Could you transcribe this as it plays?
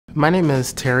My name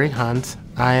is Terry Hunt.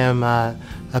 I am a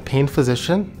pain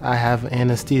physician. I have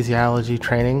anesthesiology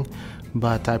training,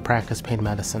 but I practice pain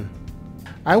medicine.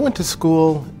 I went to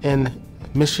school in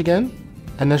Michigan,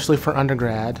 initially for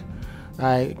undergrad.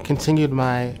 I continued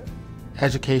my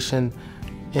education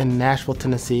in Nashville,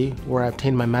 Tennessee, where I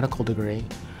obtained my medical degree.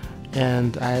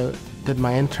 And I did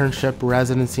my internship,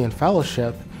 residency, and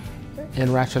fellowship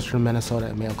in Rochester, Minnesota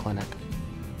at Mayo Clinic.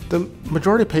 The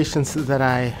majority of patients that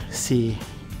I see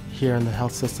here in the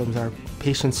health systems are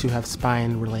patients who have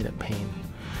spine-related pain.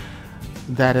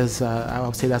 That is, I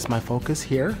would say that's my focus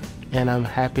here, and I'm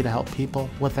happy to help people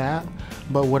with that.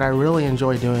 But what I really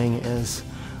enjoy doing is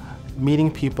meeting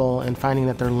people and finding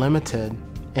that they're limited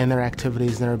in their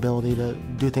activities and their ability to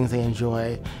do things they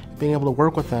enjoy, being able to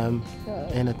work with them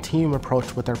in a team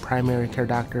approach with their primary care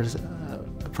doctors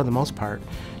for the most part,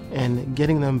 and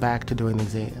getting them back to doing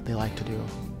things they like to do.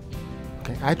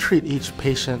 Okay. I treat each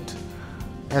patient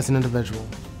as an individual.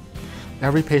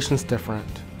 Every patient's different,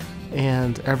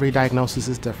 and every diagnosis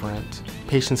is different.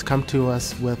 Patients come to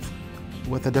us with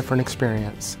a different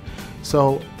experience.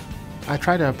 So I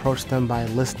try to approach them by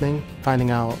listening,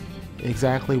 finding out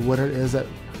exactly what it is that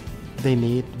they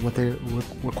need, what they're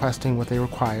requesting, what they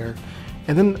require.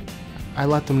 And then I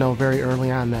let them know very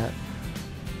early on that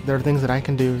there are things that I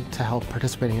can do to help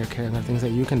participate in your care, and there are things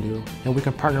that you can do. And we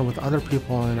can partner with other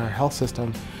people in our health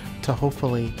system to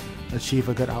hopefully achieve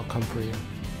a good outcome for you.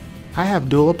 I have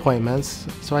dual appointments,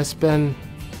 so I spend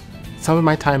some of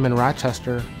my time in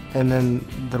Rochester and then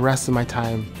the rest of my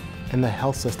time in the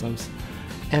health systems.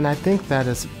 And I think that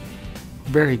is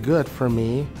very good for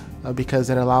me because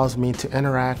it allows me to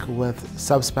interact with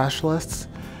subspecialists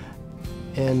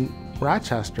in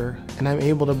Rochester, and I'm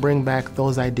able to bring back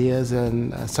those ideas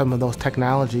and some of those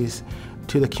technologies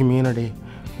to the community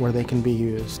where they can be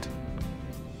used.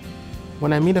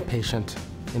 When I meet a patient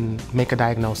and make a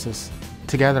diagnosis,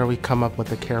 together we come up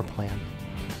with a care plan.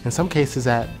 In some cases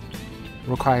that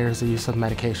requires the use of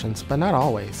medications, but not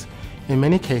always. In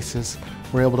many cases,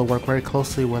 we're able to work very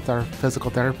closely with our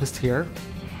physical therapist here.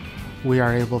 We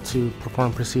are able to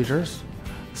perform procedures,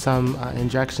 some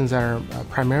injections that are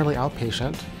primarily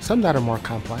outpatient, some that are more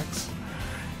complex.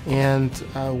 And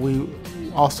we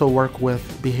also work with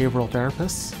behavioral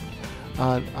therapists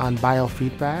on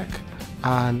biofeedback,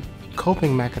 on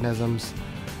coping mechanisms,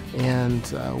 and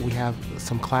we have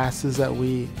some classes that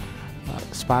we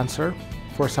sponsor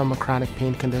for some chronic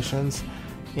pain conditions.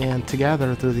 And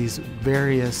together, through these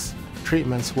various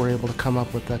treatments, we're able to come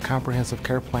up with a comprehensive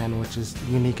care plan which is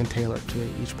unique and tailored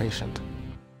to each patient.